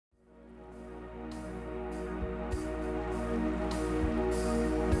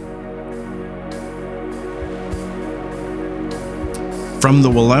From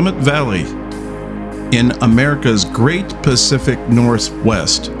the Willamette Valley in America's great Pacific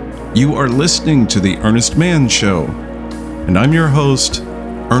Northwest, you are listening to the Earnest Mann Show, and I'm your host,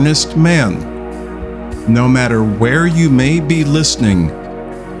 Earnest Mann. No matter where you may be listening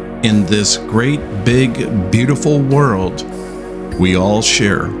in this great, big, beautiful world we all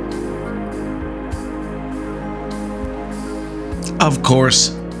share. Of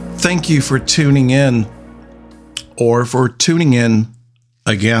course, thank you for tuning in, or for tuning in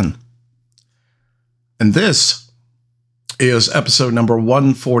again. And this is episode number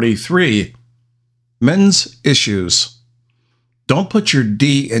 143, Men's Issues. Don't put your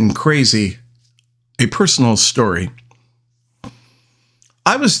D in crazy, a personal story.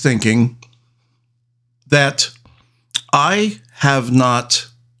 I was thinking that I have not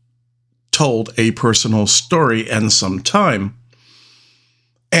told a personal story in some time,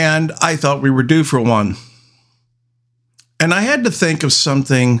 and I thought we were due for one. And I had to think of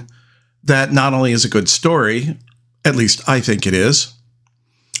something that not only is a good story, at least I think it is,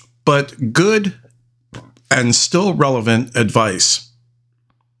 but good and still relevant advice.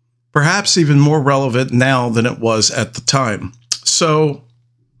 Perhaps even more relevant now than it was at the time. So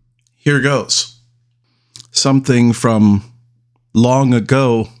here goes. Something from long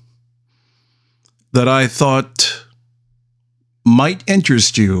ago that I thought might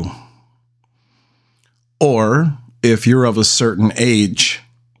interest you. Or if you're of a certain age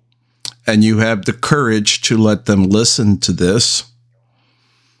and you have the courage to let them listen to this,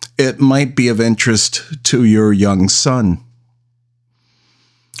 it might be of interest to your young son.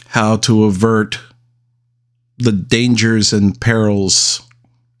 How to avert the dangers and perils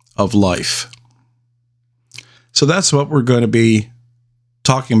of life. So that's what we're going to be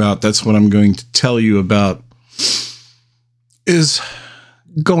talking about. That's what I'm going to tell you about, is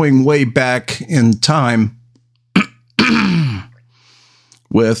going way back in time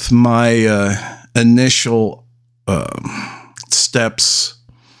with my initial steps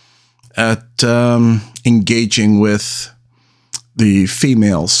at engaging with the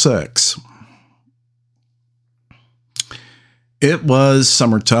female sex. It was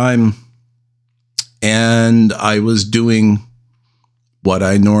summertime, and I was doing what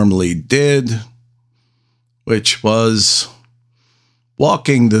I normally did, which was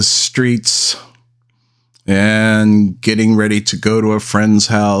walking the streets and getting ready to go to a friend's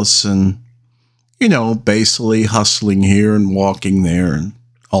house and, basically hustling here and walking there and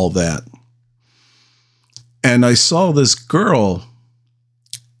all that. And I saw this girl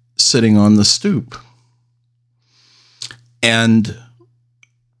sitting on the stoop. And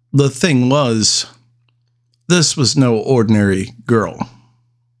the thing was, this was no ordinary girl.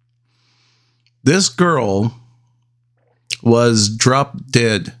 This girl was drop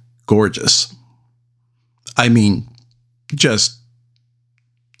dead gorgeous. I mean, just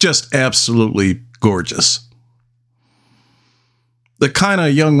absolutely gorgeous. The kind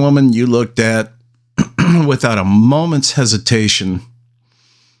of young woman you looked at without a moment's hesitation,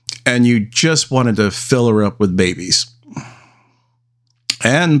 and you just wanted to fill her up with babies.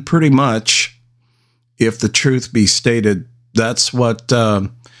 And pretty much, if the truth be stated, that's what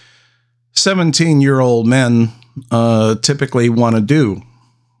 17-year-old men typically want to do.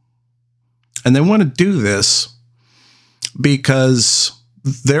 And they want to do this because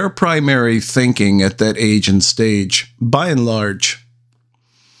their primary thinking at that age and stage, by and large,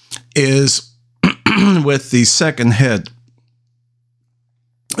 is with the second head.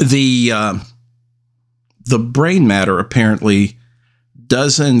 The brain matter apparently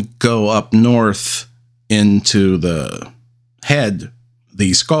doesn't go up north into the head,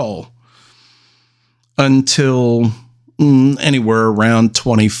 the skull, until anywhere around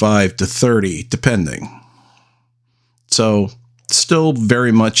 25 to 30, depending. So, still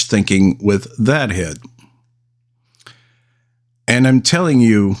very much thinking with that head. And I'm telling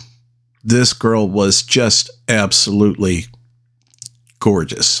you, this girl was just absolutely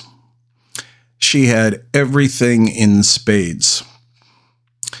gorgeous. She had everything in spades.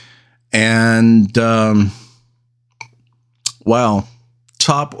 And, well,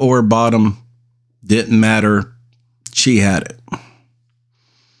 top or bottom, didn't matter. She had it.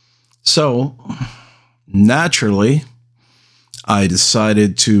 So, naturally, I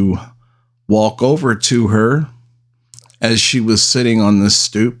decided to walk over to her as she was sitting on the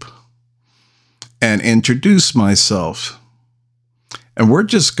stoop and introduce myself. And we're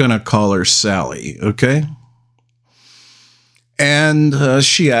just going to call her Sally, okay? And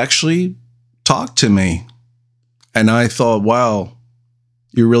she actually talked to me. And I thought, wow,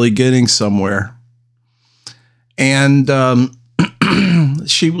 you're really getting somewhere. And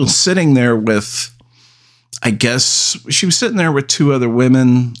she was sitting there with I guess she was sitting there with two other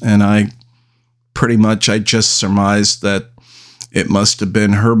women, and I just surmised that it must have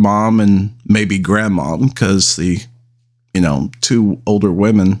been her mom and maybe grandma, because two older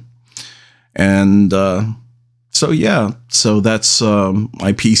women. And so that's,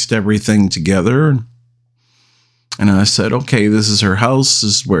 I pieced everything together. And I said, okay, this is her house,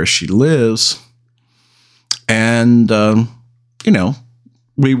 this is where she lives. And,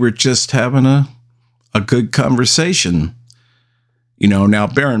 we were just having a good conversation. Now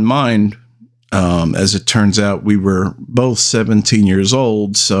bear in mind, as it turns out, we were both 17 years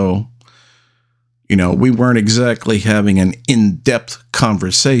old. So, we weren't exactly having an in-depth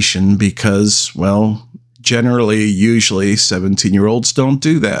conversation because, well, usually 17-year-olds don't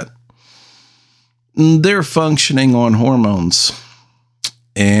do that. They're functioning on hormones.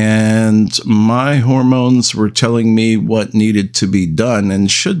 And my hormones were telling me what needed to be done and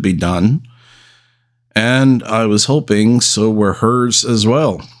should be done. And I was hoping so were hers as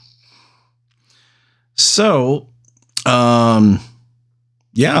well. So,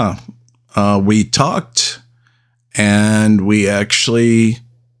 we talked, and we actually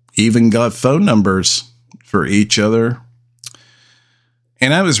even got phone numbers for each other.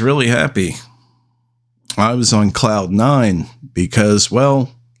 And I was really happy. I was on cloud 9 because,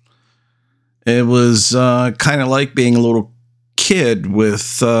 well, it was kind of like being a little kid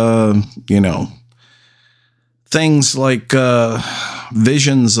with, things like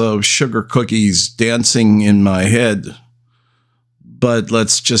visions of sugar cookies dancing in my head. But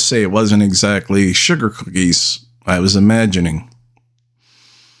let's just say it wasn't exactly sugar cookies I was imagining.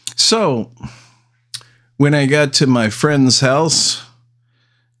 So, when I got to my friend's house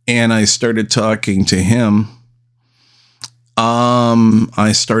and I started talking to him,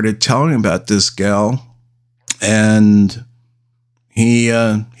 I started telling him about this gal, and he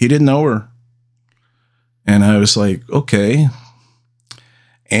didn't know her. And I was like, okay.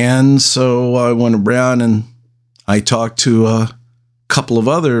 And so I went around and I talked to a couple of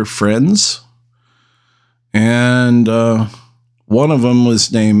other friends. And one of them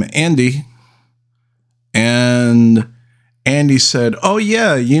was named Andy. And Andy said, oh,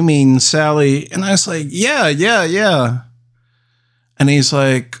 yeah, you mean Sally? And I was like, yeah. And he's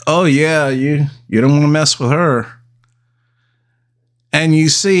like, oh, yeah, you don't want to mess with her. And you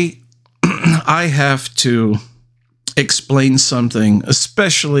see, I have to explain something,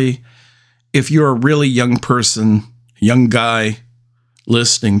 especially if you're a really young person, young guy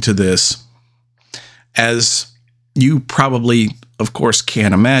listening to this, as you probably, of course,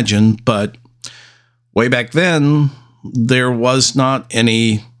 can't imagine, but way back then, there was not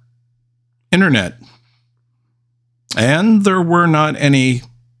any internet, and there were not any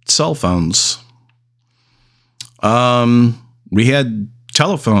cell phones. We had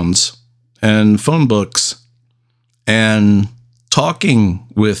telephones and phone books and talking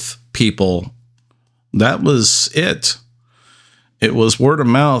with people. That was it. It was word of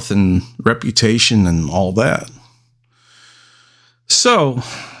mouth and reputation and all that. So,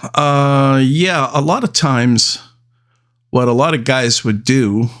 a lot of times what a lot of guys would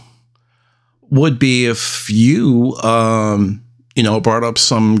do would be if you, brought up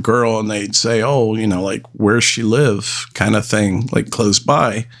some girl and they'd say, oh, like, where's she live kind of thing, like close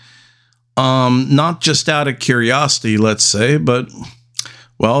by. Not just out of curiosity, let's say, but,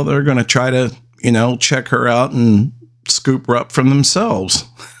 well, they're going to try to, check her out and scoop her up from themselves.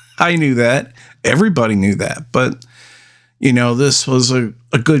 I knew that. Everybody knew that. But, this was a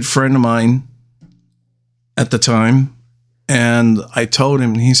good friend of mine at the time. And I told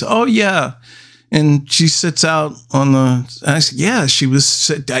him, and he said, oh, yeah. And she sits out on the, I said, yeah, she was,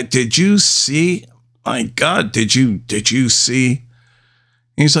 did you see? My God, did you see?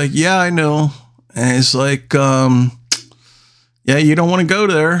 He's like, yeah, I know. And it's like, yeah, you don't want to go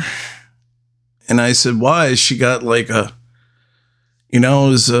there. And I said, why? She got like she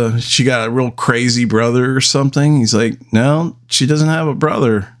got a real crazy brother or something? He's like, no, she doesn't have a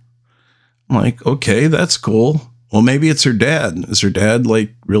brother. I'm like, okay, that's cool. Well, maybe it's her dad. Is her dad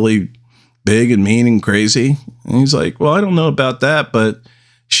like really big and mean and crazy? And he's like, well, I don't know about that, but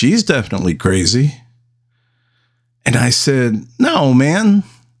she's definitely crazy. And I said, no, man,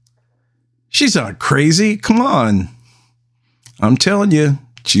 she's not crazy. Come on. I'm telling you,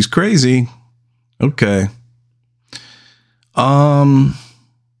 she's crazy. Okay.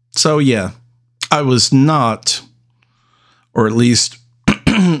 So yeah, I was not, or at least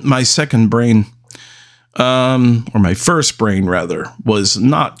my second brain, or my first brain rather, was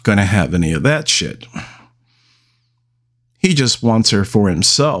not going to have any of that shit. He just wants her for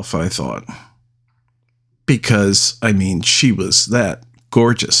himself, I thought. Because, she was that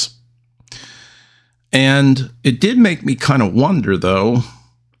gorgeous. And it did make me kind of wonder, though,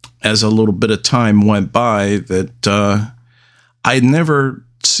 as a little bit of time went by, that I'd never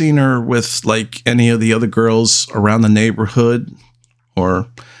seen her with like any of the other girls around the neighborhood or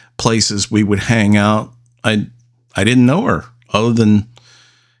places we would hang out. I didn't know her other than,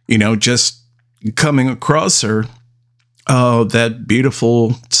 just coming across her that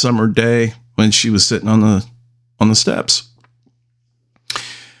beautiful summer day when she was sitting on the steps.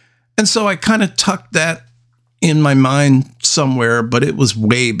 And so I kind of tucked that in my mind somewhere, but it was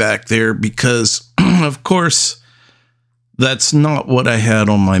way back there because, of course, that's not what I had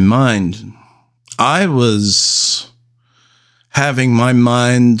on my mind. I was having my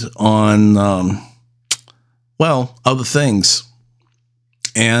mind on, other things.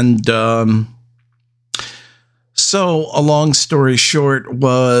 And so a long story short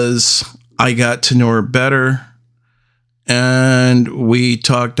was I got to know her better and we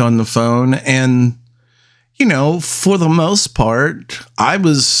talked on the phone. And, for the most part, I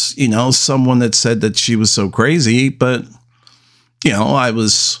was, someone that said that she was so crazy, but I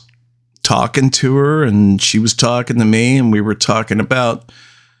was talking to her and she was talking to me and we were talking about,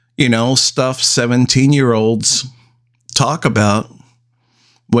 stuff 17-year-olds talk about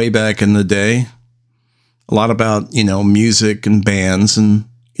way back in the day. A lot about, music and bands and,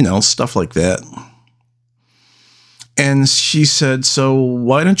 stuff like that. And she said, so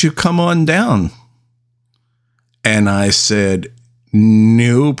why don't you come on down? And I said,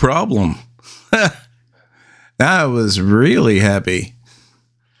 no problem. I was really happy.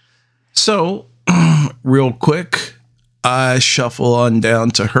 So, real quick, I shuffle on down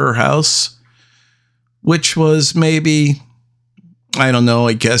to her house, which was maybe, I don't know,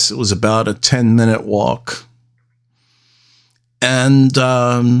 I guess it was about a 10-minute walk. And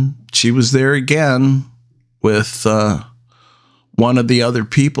she was there again with one of the other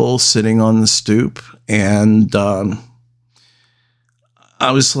people sitting on the stoop. And I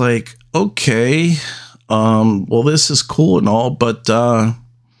was like, okay, well, this is cool and all, but I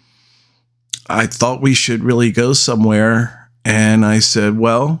thought we should really go somewhere. And I said,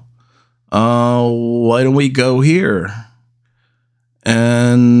 well, why don't we go here?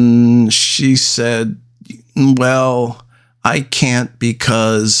 And she said, well, I can't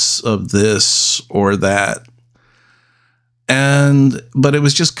because of this or that. But it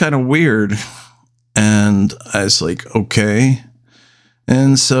was just kind of weird. And I was like, okay.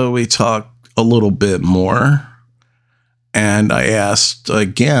 And so we talked a little bit more. And I asked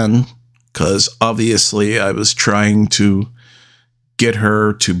again, because obviously I was trying to get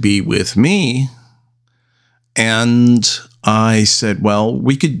her to be with me. And I said, well,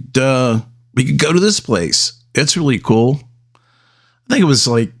 we could go to this place. It's really cool. I think it was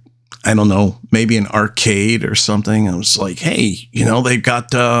like, I don't know, maybe an arcade or something. I was like, hey, they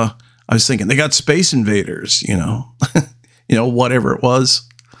got, I was thinking they got Space Invaders, whatever it was.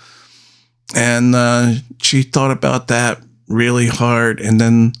 And she thought about that really hard. And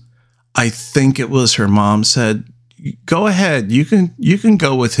then I think it was her mom said, go ahead. You can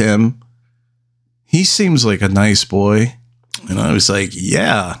go with him. He seems like a nice boy. And I was like,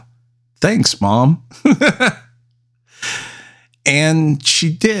 yeah, thanks, Mom. And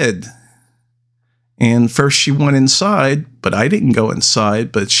she did. And first she went inside, but I didn't go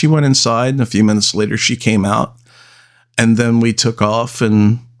inside. But she went inside, and a few minutes later she came out. And then we took off,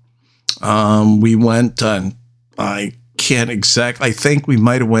 and we went. I can't exactly. I think we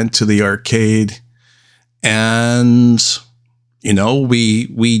might have went to the arcade, and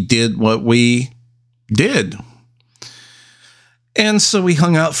we did what we did. And so we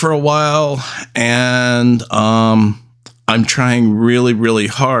hung out for a while, and I'm trying really, really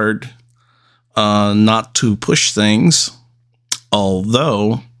hard not to push things,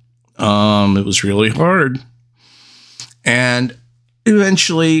 although it was really hard. And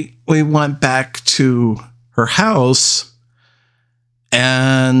eventually we went back to her house,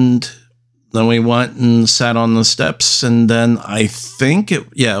 and then we went and sat on the steps. And then I think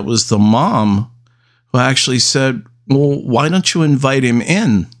it was the mom who actually said, well, why don't you invite him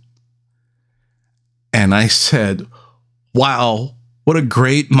in? And I said, wow, what a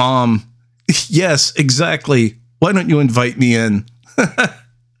great mom. Yes, exactly. Why don't you invite me in?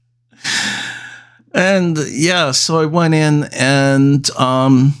 And so I went in, and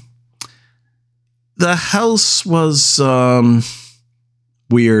the house was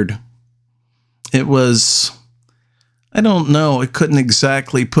weird. It was, I don't know. I couldn't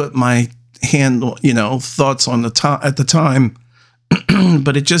exactly put my hand, thoughts on at the time,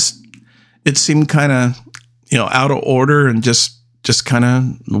 but it seemed kind of, out of order and just kind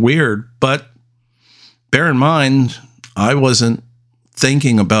of weird. But bear in mind, I wasn't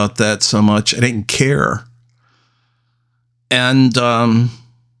thinking about that so much. I didn't care. And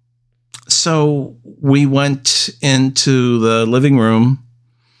so we went into the living room,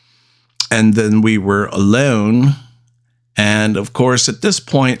 and then we were alone. And of course, at this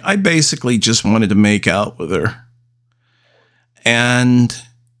point, I basically just wanted to make out with her. And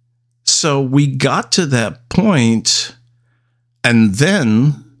so we got to that point, and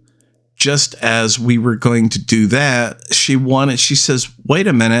then just as we were going to do that, she says, wait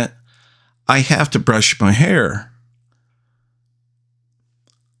a minute, I have to brush my hair.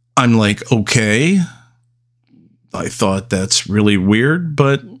 I'm like, okay. I thought that's really weird,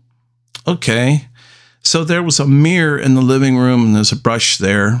 but okay. So there was a mirror in the living room, and there's a brush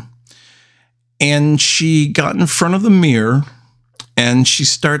there. And she got in front of the mirror, and she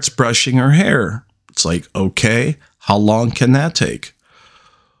starts brushing her hair. It's like, okay, how long can that take?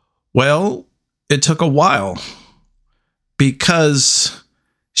 Well, it took a while because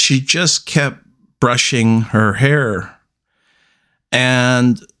she just kept brushing her hair.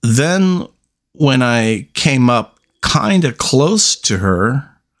 And then when I came up kind of close to her,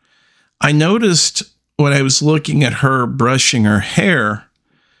 I noticed when I was looking at her brushing her hair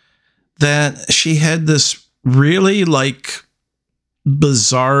that she had this really like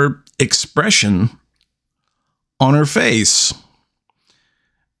bizarre expression on her face.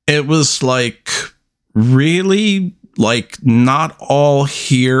 It was like really like not all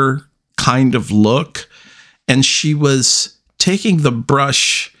here kind of look. And she was taking the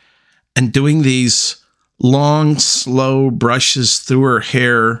brush and doing these long, slow brushes through her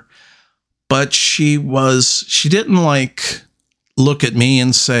hair. But she didn't like look at me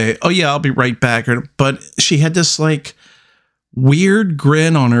and say, oh yeah, I'll be right back. But she had this like weird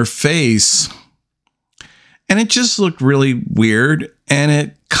grin on her face. And it just looked really weird. And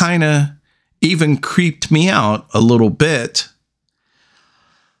it kind of even creeped me out a little bit.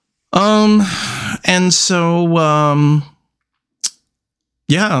 And so,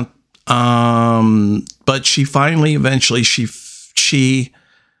 yeah. But she finally, eventually, she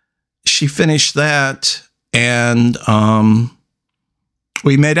finished that, and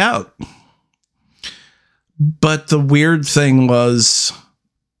we made out. But the weird thing was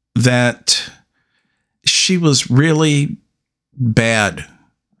that she was really bad.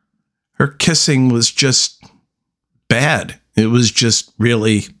 Her kissing was just bad. It was just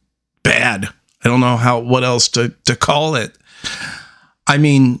really bad. I don't know what else to call it. I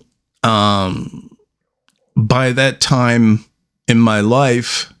mean, by that time in my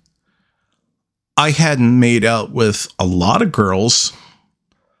life, I hadn't made out with a lot of girls,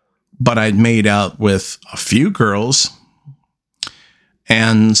 but I'd made out with a few girls.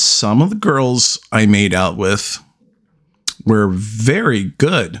 And some of the girls I made out with were very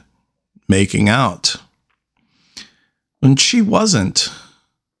good making out. And she wasn't.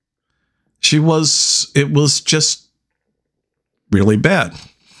 It was just really bad.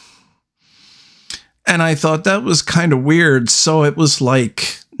 And I thought that was kind of weird. So it was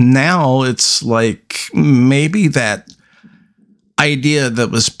like, now it's like maybe that idea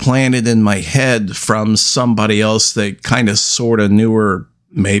that was planted in my head from somebody else that kind of sort of knew her,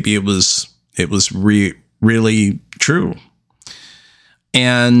 maybe it was really true.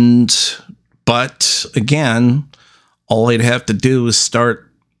 But again, all I'd have to do is start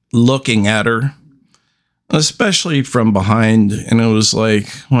looking at her, especially from behind. And it was like,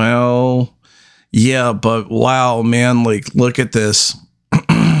 well, yeah, but wow, man, like, look at this.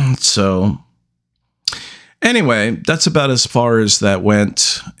 So anyway, that's about as far as that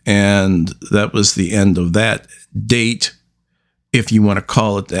went. And that was the end of that date, if you want to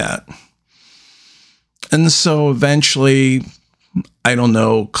call it that. And so eventually, I don't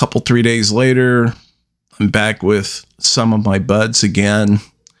know, 3 days later, I'm back with some of my buds again.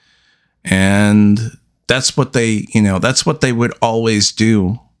 And that's what they would always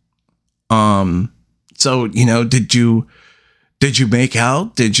do. So, did you make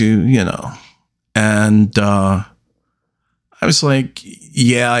out? Did you? And, I was like,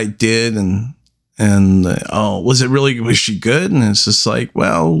 yeah, I did. And, was she good? And it's just like,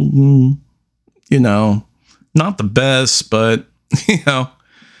 well, not the best, but,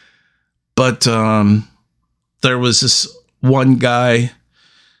 there was this one guy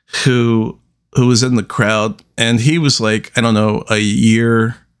who was in the crowd, and he was like, I don't know, a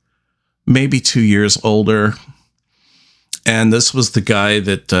year, maybe 2 years older. And this was the guy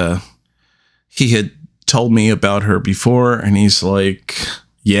that he had told me about her before. And he's like,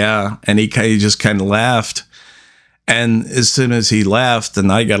 yeah. And he just kind of laughed. And as soon as he laughed,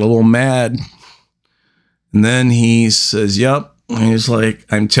 and I got a little mad. And then he says, yep. And he's like,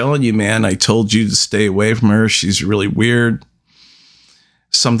 I'm telling you, man, I told you to stay away from her. She's really weird.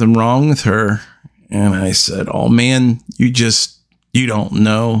 something wrong with her. And I said, oh man, you don't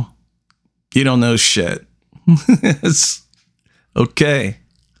know. You don't know shit. It's okay.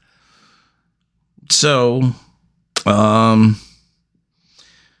 So,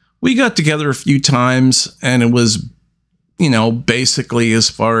 we got together a few times, and it was, basically as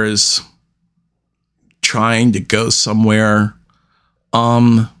far as trying to go somewhere.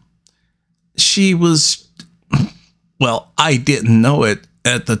 She was, well, I didn't know it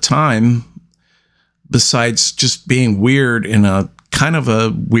at the time, besides just being weird in a kind of a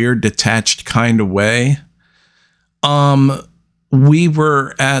weird, detached kind of way. We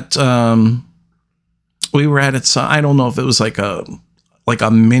were at it. I don't know if it was like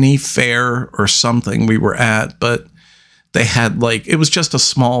a mini fair or something we were at, but they had it was just a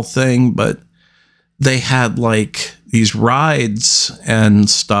small thing, but they had these rides and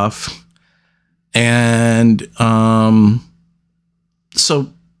stuff. And,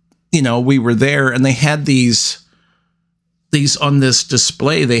 so, we were there, and they had these on this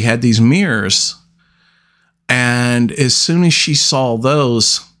display, they had these mirrors. And as soon as she saw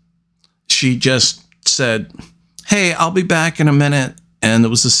those, she just said, hey, I'll be back in a minute. And it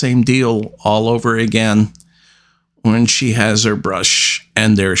was the same deal all over again when she has her brush,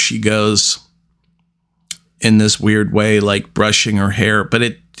 and there she goes in this weird way, brushing her hair. But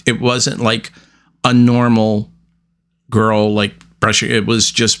it wasn't like a normal girl, brushing. It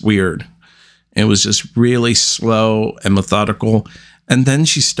was just weird. It was just really slow and methodical. And then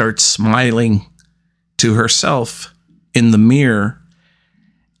she starts smiling to herself in the mirror.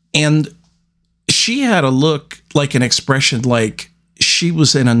 And she had a look, an expression, she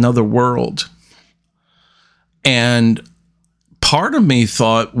was in another world. And part of me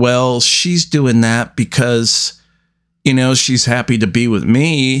thought, well, she's doing that because, she's happy to be with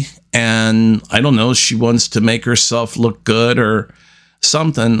me. And I don't know, she wants to make herself look good or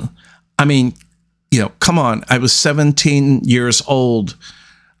something. I mean, come on. I was 17 years old.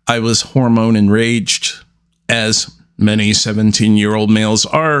 I was hormone enraged, as many 17-year-old males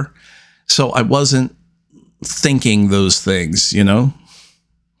are. So I wasn't thinking those things,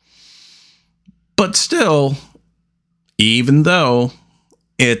 But still, even though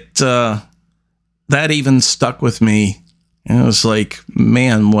that even stuck with me, and it was like,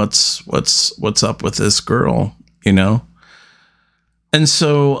 man, what's up with this girl, And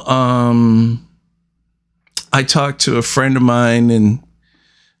so I talked to a friend of mine, and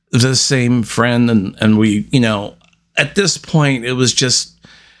the same friend, and we, at this point, it was just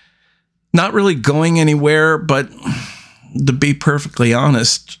not really going anywhere. But to be perfectly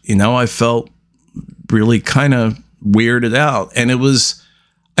honest, I felt really kind of weirded out. And it was,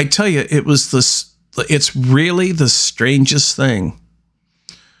 I tell you, it's really the strangest thing.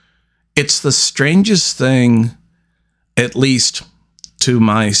 It's the strangest thing, at least to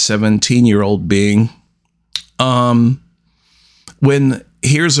my 17-year-old being, when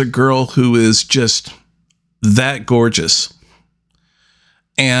here's a girl who is just that gorgeous,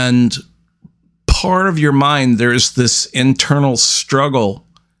 and part of your mind, there's this internal struggle,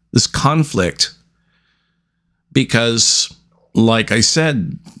 this conflict, because, like I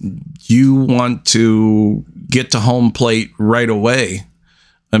said, you want to get to home plate right away,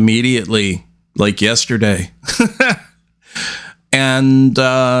 immediately, like yesterday. And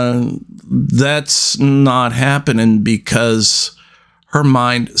that's not happening because her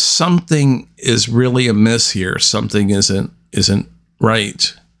mind, something is really amiss here. Something isn't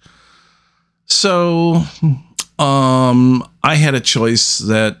right. So I had a choice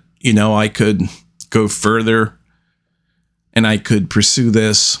that, I could go further and I could pursue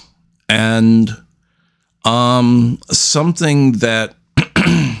this. And something that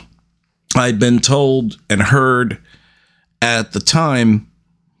I'd been told and heard at the time,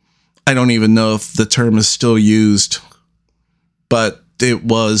 I don't even know if the term is still used, but it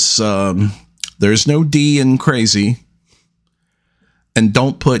was, there's no D in crazy, and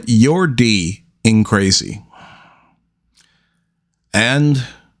don't put your D in crazy. And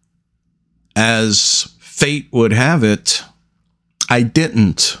as fate would have it, I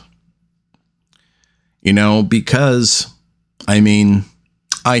didn't, because,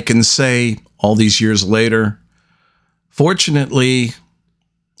 I can say all these years later, fortunately,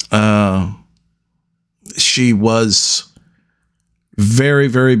 she was very,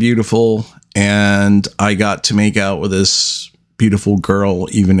 very beautiful, and I got to make out with this beautiful girl,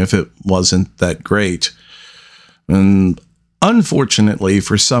 even if it wasn't that great. And unfortunately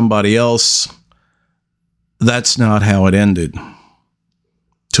for somebody else, that's not how it ended.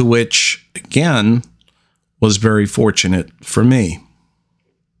 To which, again, was very fortunate for me.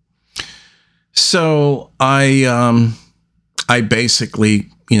 So I I basically,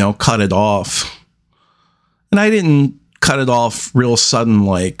 cut it off. And I didn't cut it off real sudden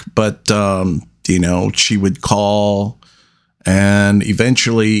like, but, she would call, and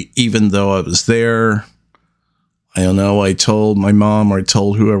eventually, even though I was there, I don't know, I told my mom or I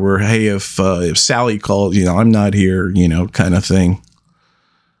told whoever, hey, if Sally called, I'm not here, kind of thing.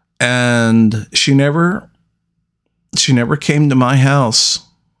 And she never came to my house.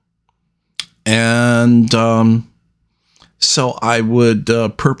 And so I would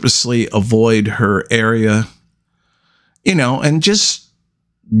purposely avoid her area, and just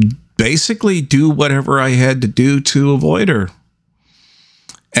basically do whatever I had to do to avoid her.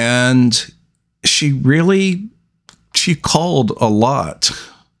 And she called a lot,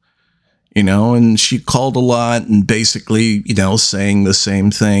 and she called a lot and basically, saying the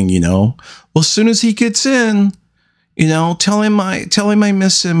same thing, well, as soon as he gets in, tell him I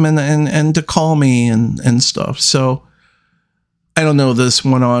miss him and to call me and stuff. So I don't know, this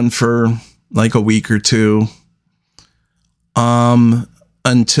went on for like a week or two,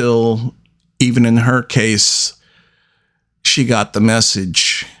 until even in her case, she got the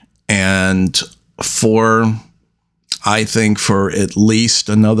message. And I think for at least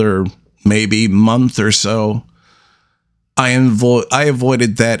another maybe month or so, I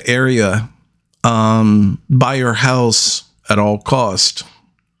avoided that area by her house at all cost,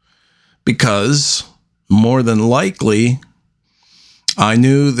 because more than likely I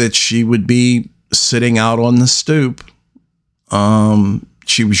knew that she would be sitting out on the stoop.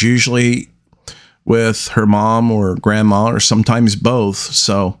 She was usually with her mom or grandma or sometimes both.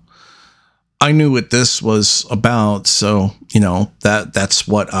 So I knew what this was about. So, that's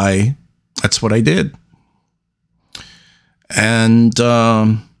what I did. And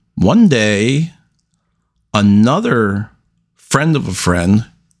one day, another friend of a friend,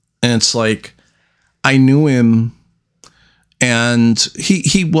 and it's like, I knew him, and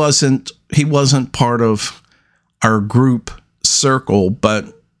he wasn't part of our group circle, but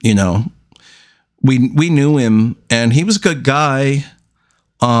we knew him, and he was a good guy.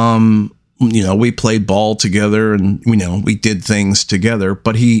 We played ball together, and we did things together,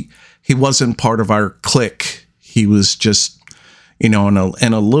 but he wasn't part of our clique. He was just in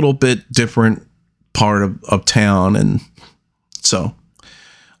a little bit different part of town. And so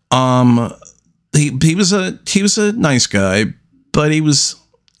he was a nice guy, but he was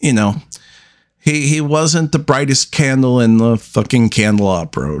he wasn't the brightest candle in the fucking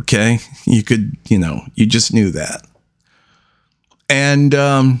candelabra. Okay, you could you just knew that. And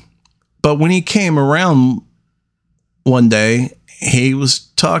but when he came around one day, he was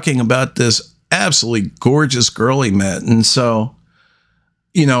talking about this absolutely gorgeous girl he met. And so,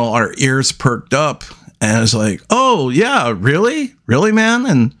 our ears perked up, and I was like, oh yeah, really? Really, man?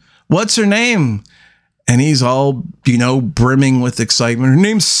 And what's her name? And he's all, brimming with excitement. Her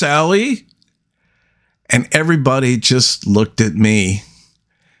name's Sally. And everybody just looked at me.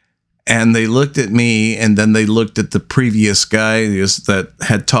 And they looked at me, and then they looked at the previous guy that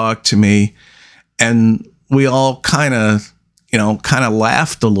had talked to me. And we all kind of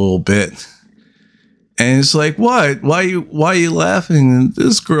laughed a little bit. And it's like, what? Why are you laughing?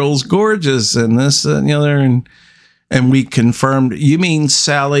 This girl's gorgeous, and this and the other. And we confirmed, you mean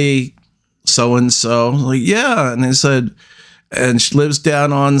Sally so-and-so? Like, yeah. And they said, and she lives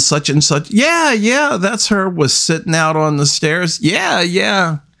down on such and such. Yeah, that's her. Was sitting out on the stairs. Yeah.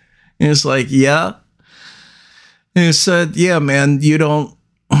 And it's like, yeah. And he said, yeah, man, you don't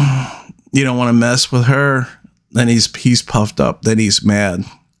want to mess with her. Then he's puffed up. Then he's mad.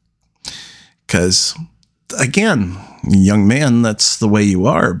 Because, again, young man, that's the way you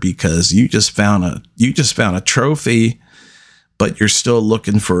are, because you just found a trophy, but you're still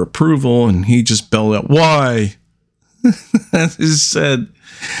looking for approval. And he just bellowed out, why? He said,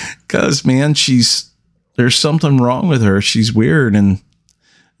 because, man, there's something wrong with her. She's weird, and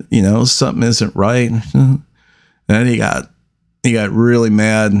something isn't right. And he got really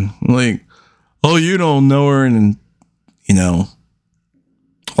mad, like, oh, you don't know her, and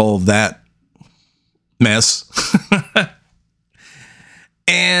all of that mess.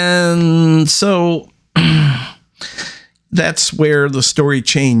 And so that's where the story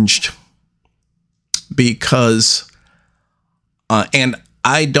changed, because and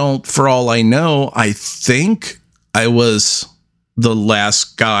I don't, for all I know, I think I was the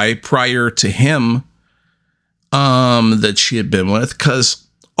last guy prior to him that she had been with, because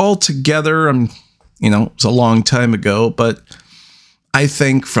altogether, it was a long time ago, but I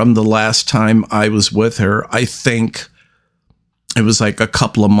think from the last time I was with her, I think it was like a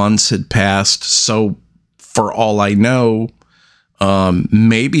couple of months had passed. So for all I know,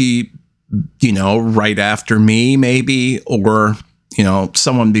 maybe right after me, maybe, or,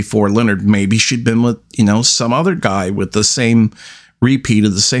 someone before Leonard. Maybe she'd been with, some other guy with the same repeat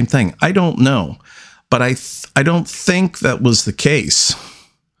of the same thing. I don't know. But I don't think that was the case.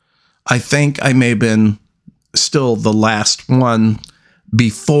 I think I may have been still the last one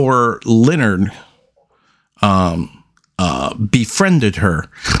before Leonard befriended her.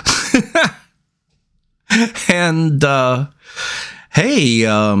 And hey,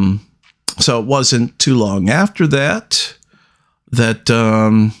 so it wasn't too long after that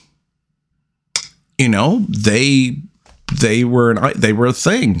they were a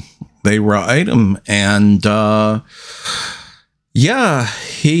thing. They were an item, and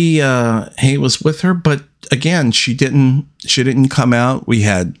he was with her, but again, she didn't come out. We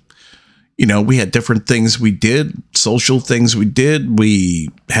had different things we did, social things we did. We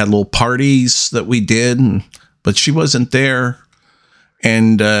had little parties that we did, but she wasn't there.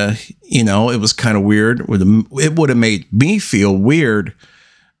 And, it was kind of weird. It would have made me feel weird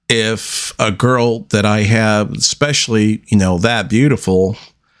if a girl that I have, especially, that beautiful,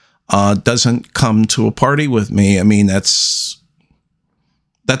 doesn't come to a party with me. I mean, that's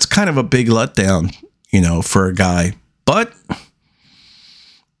kind of a big letdown, for a guy. But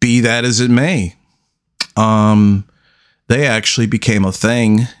be that as it may, they actually became a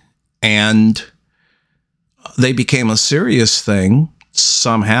thing, and they became a serious thing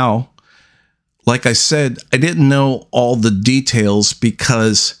somehow. Like I said, I didn't know all the details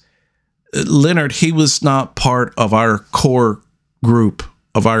because Leonard, he was not part of our core group,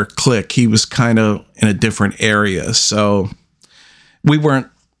 of our clique. He was kind of in a different area. So we weren't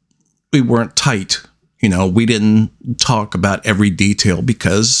tight. We didn't talk about every detail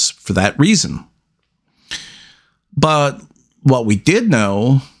because for that reason. But what we did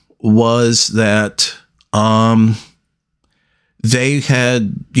know was that they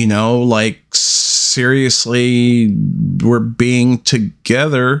had, seriously were being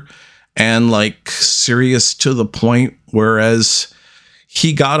together and serious to the point whereas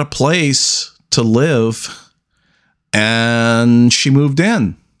he got a place to live and she moved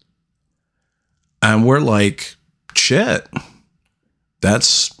in. And we're like, shit,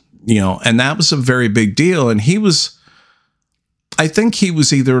 that's, and that was a very big deal. And I think he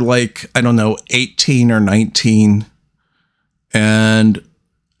was either 18 or 19. And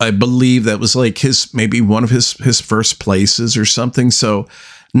I believe that was maybe one of his first places or something. So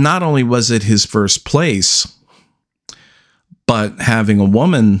not only was it his first place, but having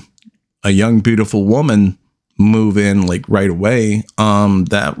a young, beautiful woman move in right away,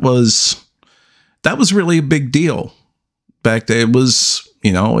 that was really a big deal. Back then, it was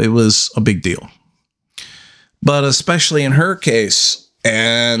a big deal. But especially in her case.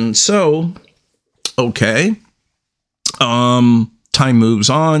 And so, okay, time moves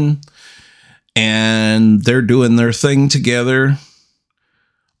on, and they're doing their thing together.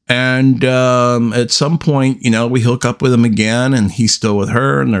 And at some point, we hook up with him again, and he's still with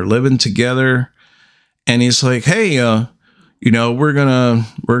her, and they're living together. And he's like, hey, we're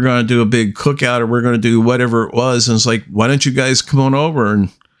gonna do a big cookout, or we're gonna do whatever it was. And it's like, why don't you guys come on over? And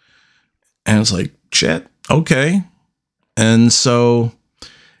it's like, shit, okay. And so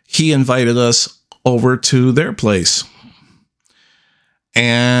he invited us over to their place,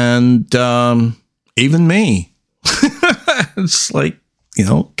 and even me. It's like,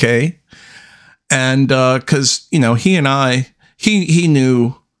 okay. And because he and I, he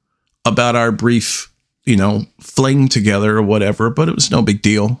knew about our brief fling together or whatever, but it was no big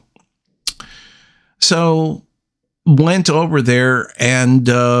deal. So went over there, and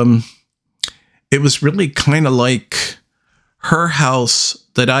it was really kind of like her house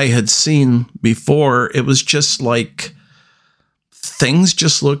that I had seen before. It was just things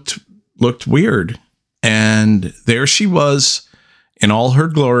just looked weird. And there she was in all her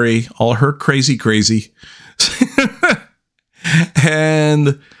glory, all her crazy.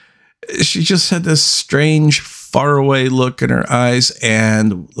 And she just had this strange, faraway look in her eyes.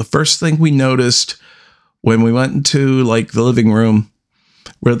 And the first thing we noticed when we went into the living room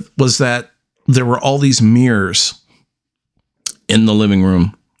was that there were all these mirrors in the living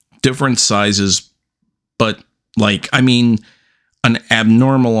room, different sizes, but an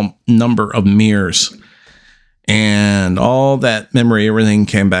abnormal number of mirrors. And all that memory, everything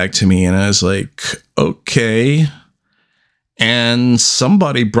came back to me. And I was like, okay. And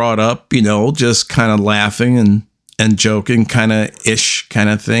somebody brought up, just kind of laughing and joking kind of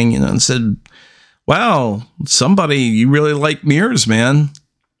thing, and said, wow, you really like mirrors, man.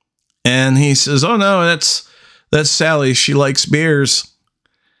 And he says, oh no, that's Sally. She likes mirrors.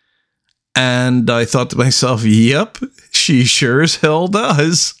 And I thought to myself, yep, she sure as hell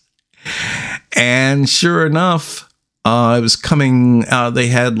does. And sure enough, I was coming out. They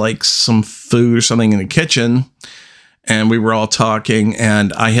had like some food or something in the kitchen, and we were all talking,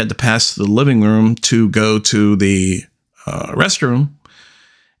 and I had to pass the living room to go to the restroom.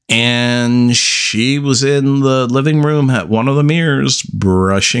 And she was in the living room at one of the mirrors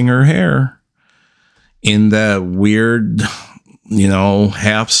brushing her hair in that weird,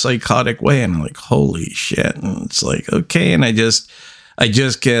 half psychotic way. And I'm like, holy shit. And it's like, okay. And I just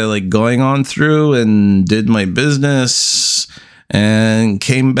get like going on through and did my business and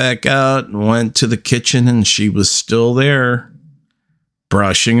came back out and went to the kitchen, and she was still there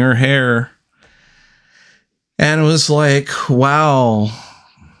brushing her hair. And it was like, wow,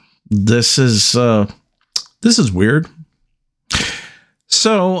 this is weird.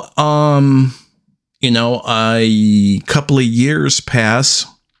 So, a couple of years pass,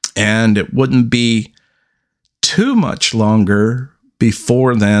 and it wouldn't be too much longer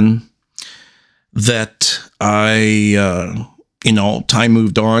before then that time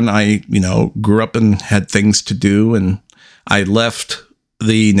moved on. I, grew up and had things to do, and I left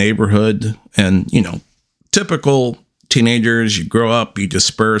the neighborhood, and, typical teenagers, you grow up, you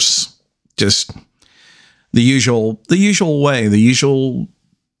disperse, just the usual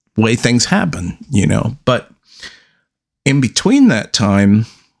way things happen, but in between that time,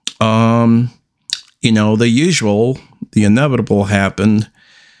 the inevitable happened,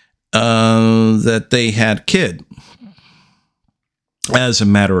 that they had a kid. As a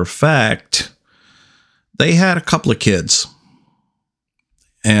matter of fact, they had a couple of kids,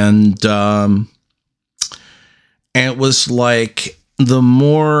 and it was like the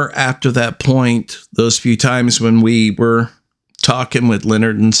more after that point, those few times when we were talking with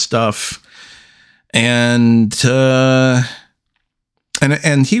Leonard and stuff, and he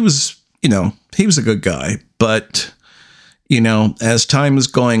was, he was a good guy, but as time was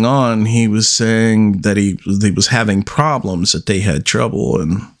going on, he was saying that he was having problems, that they had trouble,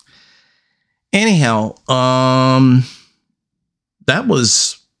 and anyhow, that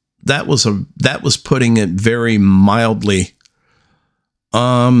was putting it very mildly,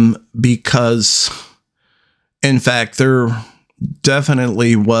 because in fact there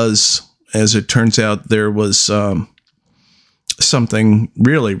definitely was, as it turns out, there was something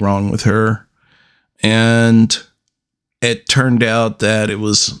really wrong with her, and it turned out that it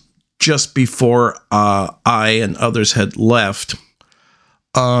was just before I and others had left,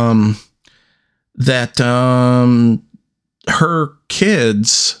 that her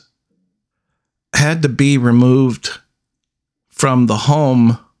kids had to be removed from the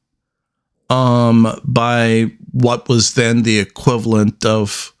home by what was then the equivalent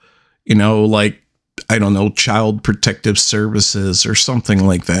of, Child Protective Services or something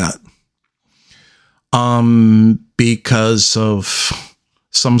like that. Because of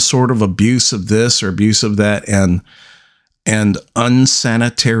some sort of abuse of this or abuse of that, and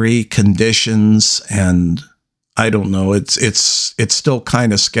unsanitary conditions, and I don't know. It's still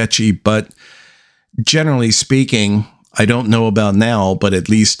kind of sketchy, but generally speaking, I don't know about now, but at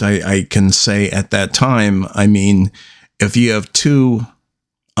least I can say at that time, I mean, if you have two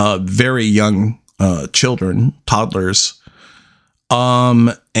very young children, toddlers,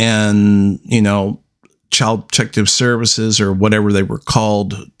 and, Child Protective Services or whatever they were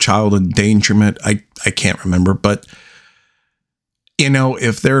called, child endangerment, I can't remember, but,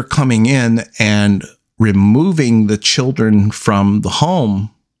 if they're coming in and removing the children from the home,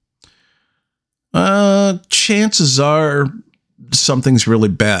 chances are something's really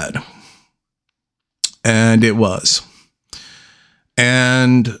bad. And it was.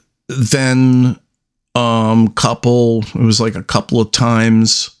 And then it was like a couple of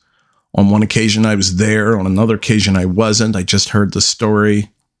times. On one occasion I was there, on another occasion I wasn't. I just heard the story.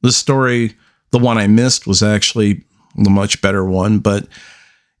 The one I missed, was actually the much better one, but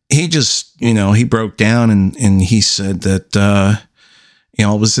he just, he broke down and he said that, it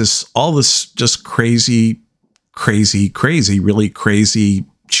was all this just crazy, really crazy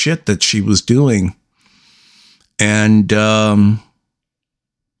shit that she was doing. And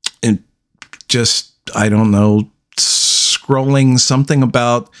it just, I don't know, scrolling something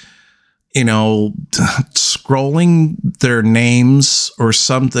about, scrolling their names or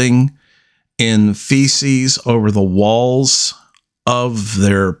something in feces over the walls of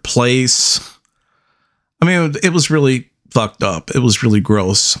their place. I mean, it was really fucked up. It was really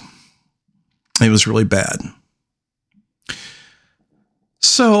gross. It was really bad.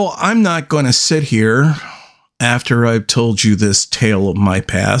 So I'm not going to sit here after I've told you this tale of my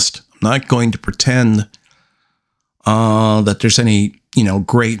past. I'm not going to pretend that there's any,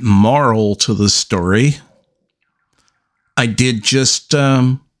 great moral to the story. I did just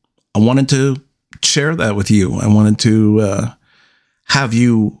I wanted to share that with you. I wanted to have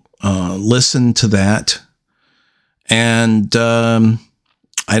you listen to that. And I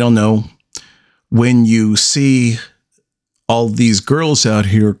don't know, when you see all these girls out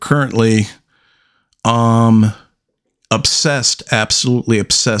here currently obsessed, absolutely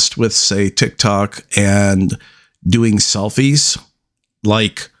obsessed with, say, TikTok and doing selfies,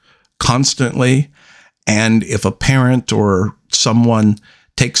 like constantly. And if a parent or someone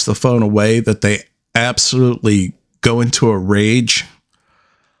takes the phone away, that they absolutely go into a rage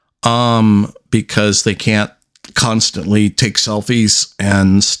because they can't constantly take selfies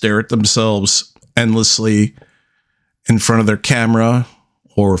and stare at themselves endlessly in front of their camera,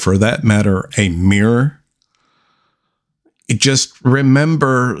 or for that matter, a mirror. Just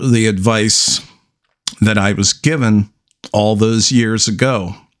remember the advice that I was given all those years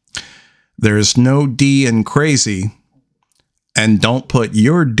ago. There's no D in crazy, and don't put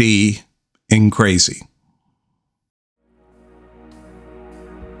your D in crazy.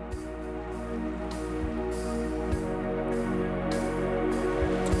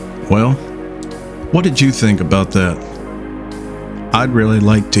 Well, what did you think about that? I'd really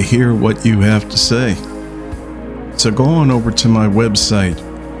like to hear what you have to say. So go on over to my website,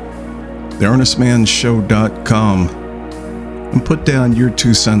 theearnestmanshow.com, and put down your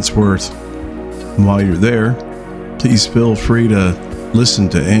 2 cents worth. And while you're there, please feel free to listen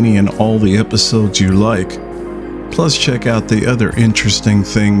to any and all the episodes you like. Plus, check out the other interesting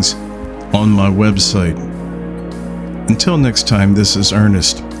things on my website. Until next time, this is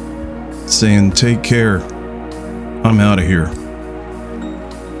Earnest saying take care. I'm out of here.